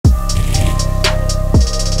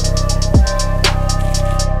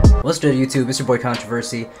What's good, YouTube? It's your boy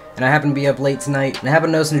Controversy, and I happen to be up late tonight, and I happen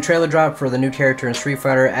to notice a new trailer drop for the new character in Street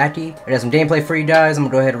Fighter, A.K.I. I got some gameplay for you guys. I'm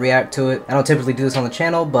gonna go ahead and react to it. I don't typically do this on the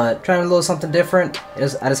channel, but trying a little something different. I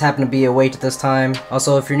just happen to be awake at this time.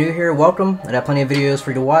 Also, if you're new here, welcome. I got plenty of videos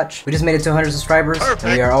for you to watch. We just made it to 100 subscribers, and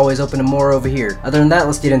we are always open to more over here. Other than that,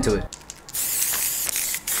 let's get into it.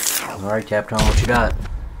 Alright, Capcom, what you got?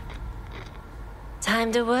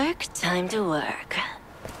 Time to work, time to work.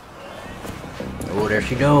 Oh, there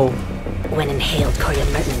she go. When inhaled,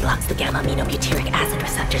 coriamyrtin blocks the gamma-aminobutyric acid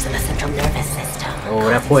receptors in the central nervous system. Oh,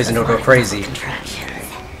 that poison will go crazy. Contractions.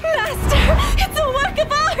 Master, it's a work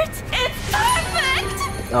of art! It's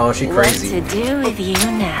perfect! Oh, she crazy. What to do with you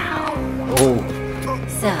now? Oh.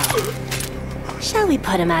 So, shall we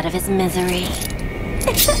put him out of his misery?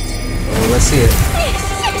 Oh, let's see it.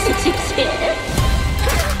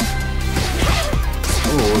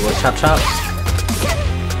 Oh, what chop chop?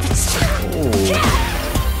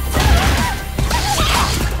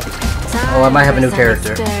 Oh, I might have a new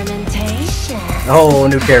character. Oh,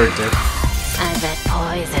 new character. I bet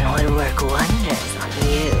poison would work wonders on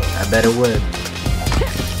you. I bet it would.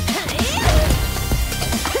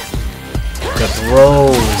 The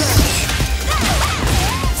throws.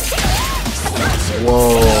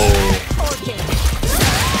 Whoa.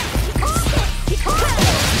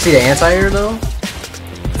 You see the anti-air though?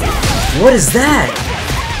 What is that?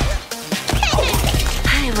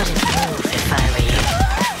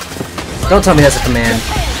 Don't tell me that's a command.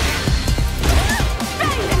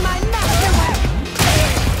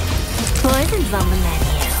 Poison's on the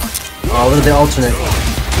menu. Oh, look at the alternate.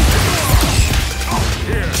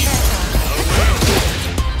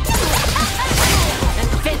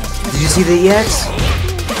 Did you see the EX?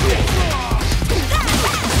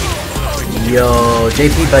 Yo,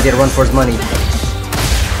 JP about to run for his money.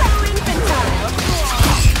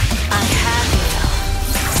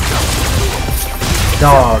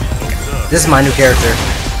 Dog. This is my new character.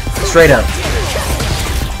 Straight up.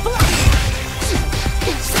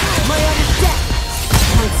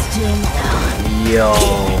 Yo.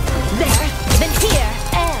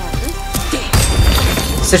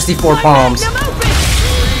 64 palms. Is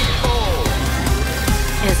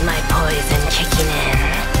my poison kicking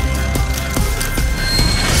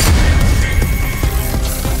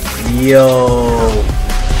in? Yo.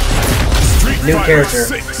 New character.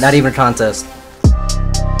 Not even a contest.